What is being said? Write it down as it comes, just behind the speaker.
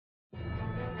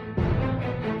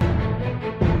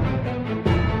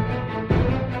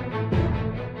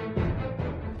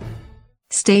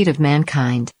State of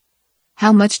mankind.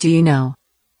 How much do you know?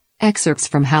 Excerpts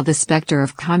from How the Spectre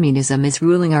of Communism is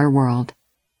Ruling Our World.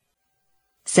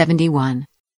 71.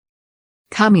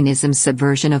 Communism's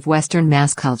Subversion of Western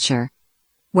Mass Culture.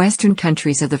 Western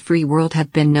countries of the free world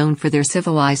have been known for their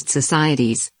civilized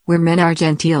societies, where men are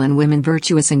genteel and women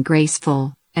virtuous and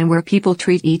graceful, and where people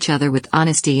treat each other with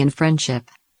honesty and friendship.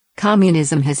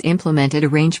 Communism has implemented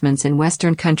arrangements in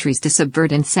Western countries to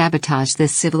subvert and sabotage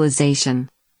this civilization.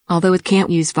 Although it can't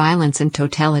use violence and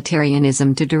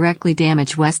totalitarianism to directly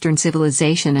damage Western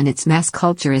civilization and its mass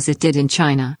culture as it did in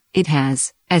China, it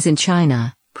has, as in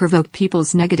China, provoked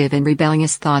people's negative and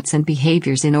rebellious thoughts and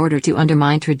behaviors in order to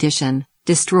undermine tradition,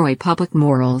 destroy public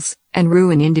morals, and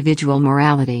ruin individual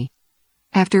morality.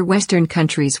 After Western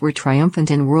countries were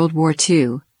triumphant in World War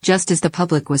II, just as the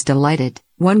public was delighted,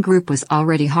 one group was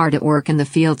already hard at work in the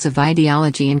fields of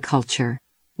ideology and culture.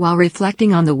 While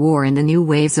reflecting on the war and the new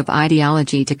waves of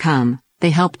ideology to come, they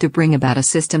helped to bring about a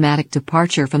systematic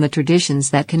departure from the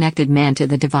traditions that connected man to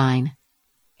the divine.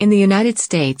 In the United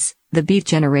States, the Beat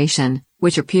Generation,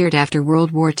 which appeared after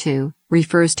World War II,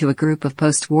 refers to a group of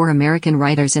post-war American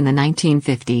writers in the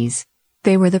 1950s.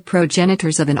 They were the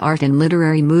progenitors of an art and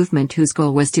literary movement whose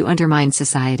goal was to undermine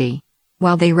society.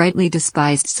 While they rightly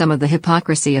despised some of the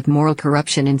hypocrisy of moral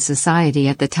corruption in society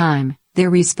at the time, their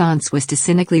response was to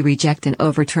cynically reject and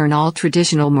overturn all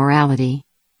traditional morality.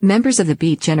 Members of the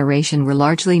Beat Generation were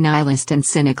largely nihilist and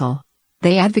cynical.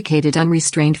 They advocated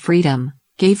unrestrained freedom,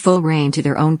 gave full rein to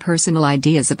their own personal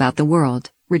ideas about the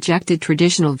world, rejected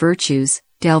traditional virtues,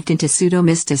 delved into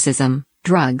pseudo-mysticism,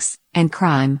 drugs, and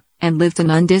crime, and lived an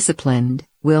undisciplined,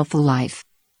 willful life.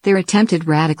 Their attempted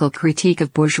radical critique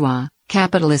of bourgeois,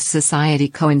 capitalist society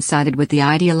coincided with the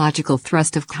ideological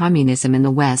thrust of communism in the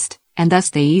West, and thus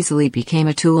they easily became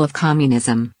a tool of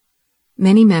communism.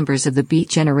 Many members of the Beat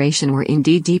Generation were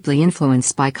indeed deeply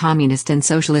influenced by communist and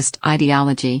socialist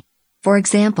ideology. For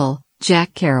example,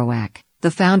 Jack Kerouac, the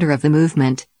founder of the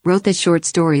movement, wrote the short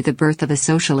story The Birth of a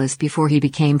Socialist before he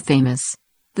became famous.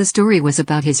 The story was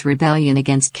about his rebellion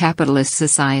against capitalist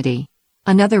society.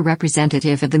 Another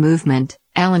representative of the movement,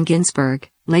 Allen Ginsberg,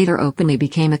 later openly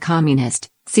became a communist,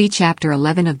 see Chapter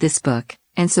 11 of this book,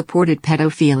 and supported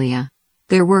pedophilia.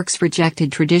 Their works rejected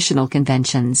traditional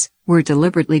conventions, were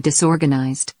deliberately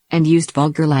disorganized, and used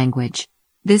vulgar language.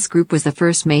 This group was the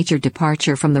first major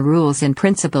departure from the rules and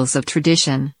principles of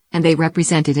tradition, and they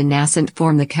represented in nascent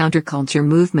form the counterculture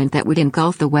movement that would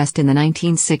engulf the West in the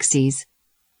 1960s.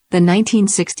 The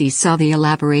 1960s saw the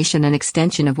elaboration and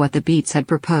extension of what the Beats had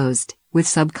proposed, with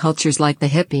subcultures like the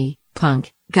hippie,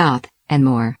 punk, goth, and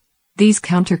more. These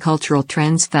countercultural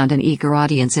trends found an eager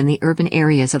audience in the urban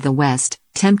areas of the West,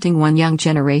 tempting one young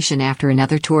generation after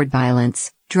another toward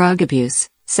violence, drug abuse,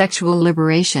 sexual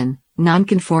liberation,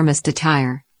 nonconformist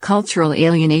attire, cultural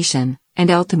alienation, and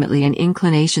ultimately an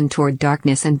inclination toward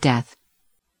darkness and death.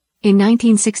 In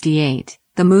 1968,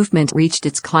 the movement reached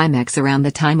its climax around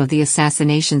the time of the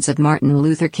assassinations of Martin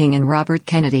Luther King and Robert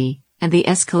Kennedy, and the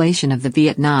escalation of the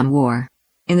Vietnam War.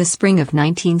 In the spring of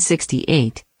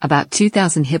 1968, about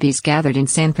 2,000 hippies gathered in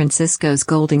San Francisco's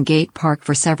Golden Gate Park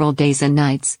for several days and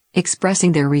nights,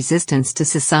 expressing their resistance to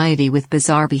society with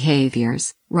bizarre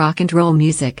behaviors, rock and roll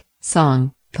music,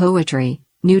 song, poetry,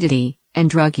 nudity, and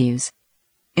drug use.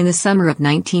 In the summer of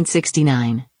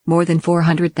 1969, more than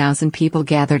 400,000 people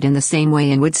gathered in the same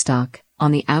way in Woodstock,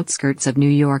 on the outskirts of New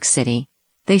York City.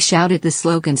 They shouted the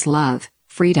slogans love,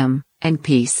 freedom, and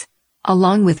peace.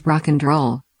 Along with rock and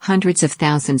roll, hundreds of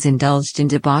thousands indulged in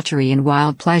debauchery and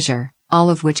wild pleasure, all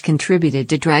of which contributed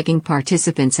to dragging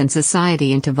participants and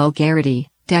society into vulgarity,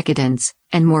 decadence,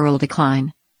 and moral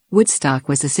decline. Woodstock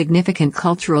was a significant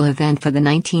cultural event for the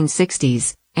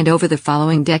 1960s, and over the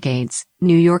following decades,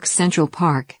 New York's Central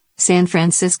Park, San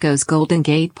Francisco's Golden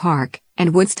Gate Park,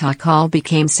 and Woodstock all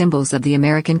became symbols of the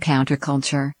American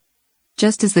counterculture.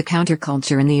 Just as the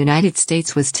counterculture in the United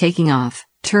States was taking off,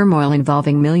 turmoil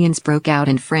involving millions broke out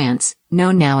in France,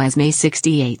 known now as May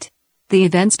 '68. The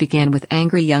events began with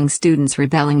angry young students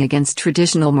rebelling against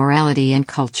traditional morality and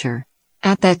culture.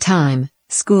 At that time,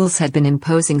 schools had been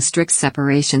imposing strict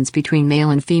separations between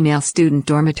male and female student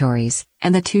dormitories,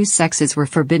 and the two sexes were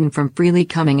forbidden from freely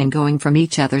coming and going from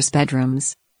each other's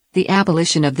bedrooms. The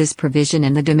abolition of this provision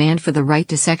and the demand for the right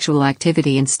to sexual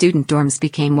activity in student dorms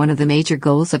became one of the major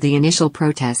goals of the initial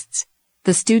protests.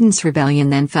 The students'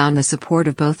 rebellion then found the support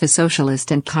of both the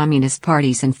socialist and communist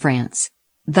parties in France.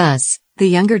 Thus, the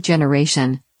younger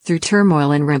generation, through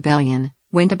turmoil and rebellion,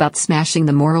 went about smashing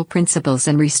the moral principles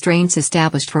and restraints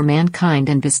established for mankind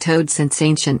and bestowed since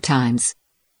ancient times.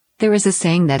 There is a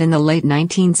saying that in the late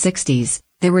 1960s,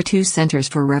 there were two centers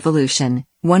for revolution.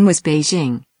 One was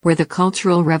Beijing, where the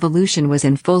Cultural Revolution was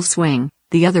in full swing.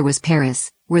 The other was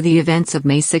Paris, where the events of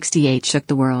May '68 shook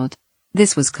the world.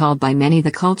 This was called by many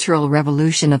the Cultural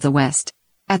Revolution of the West.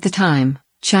 At the time,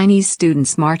 Chinese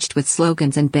students marched with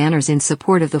slogans and banners in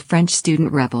support of the French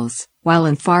student rebels, while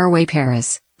in faraway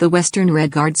Paris, the Western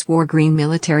Red Guards wore green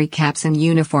military caps and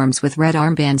uniforms with red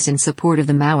armbands in support of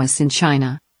the Maoists in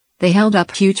China. They held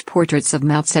up huge portraits of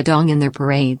Mao Zedong in their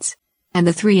parades. And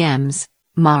the three M's,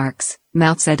 Marx,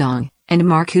 Mao Zedong, and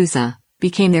Marcuse,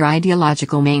 became their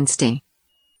ideological mainstay.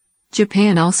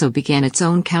 Japan also began its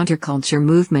own counterculture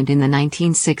movement in the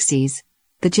 1960s.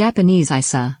 The Japanese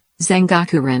ISA,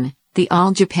 Zengakuren, the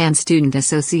All Japan Student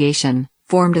Association,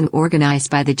 formed and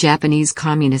organized by the Japanese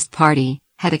Communist Party,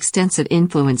 had extensive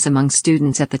influence among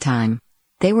students at the time.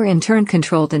 They were in turn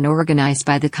controlled and organized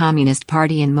by the Communist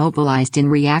Party and mobilized in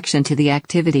reaction to the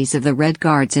activities of the Red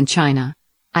Guards in China.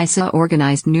 ISA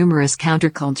organized numerous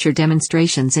counterculture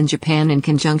demonstrations in Japan in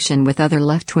conjunction with other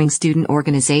left-wing student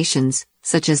organizations,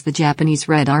 such as the Japanese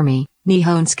Red Army,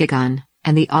 Nihon Skigun,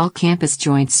 and the All-Campus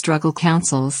Joint Struggle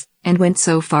Councils, and went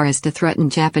so far as to threaten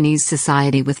Japanese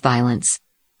society with violence.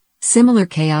 Similar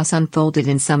chaos unfolded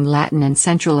in some Latin and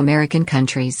Central American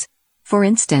countries. For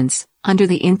instance, under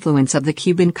the influence of the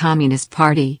Cuban Communist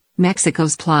Party,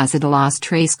 Mexico's Plaza de las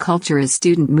Tres Culturas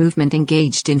student movement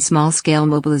engaged in small-scale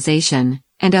mobilization,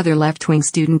 and other left-wing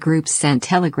student groups sent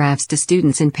telegraphs to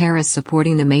students in Paris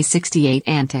supporting the May '68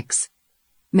 antics.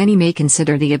 Many may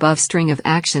consider the above string of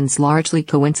actions largely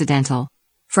coincidental.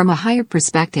 From a higher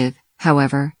perspective,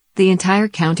 however, the entire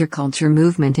counterculture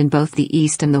movement in both the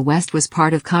East and the West was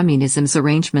part of communism's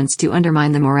arrangements to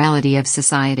undermine the morality of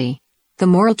society. The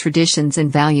moral traditions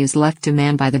and values left to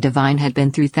man by the divine had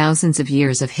been through thousands of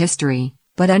years of history,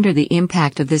 but under the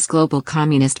impact of this global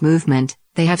communist movement,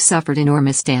 they have suffered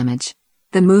enormous damage.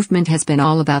 The movement has been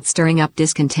all about stirring up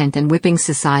discontent and whipping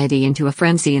society into a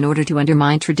frenzy in order to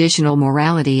undermine traditional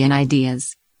morality and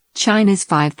ideas. China's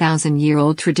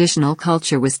 5,000-year-old traditional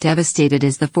culture was devastated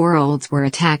as the Four Olds were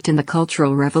attacked in the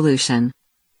Cultural Revolution.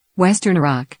 Western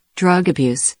rock, drug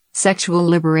abuse, sexual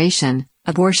liberation,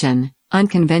 abortion,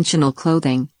 unconventional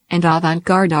clothing, and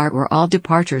avant-garde art were all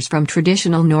departures from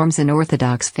traditional norms and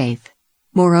orthodox faith.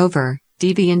 Moreover,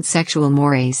 deviant sexual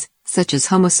mores, such as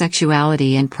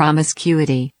homosexuality and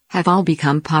promiscuity, have all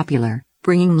become popular,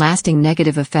 bringing lasting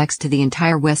negative effects to the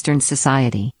entire Western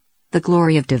society. The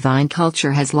glory of divine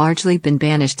culture has largely been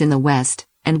banished in the West,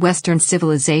 and Western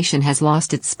civilization has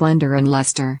lost its splendor and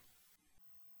luster.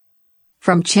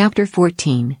 From Chapter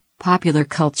 14, Popular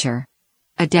Culture.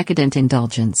 A Decadent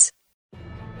Indulgence.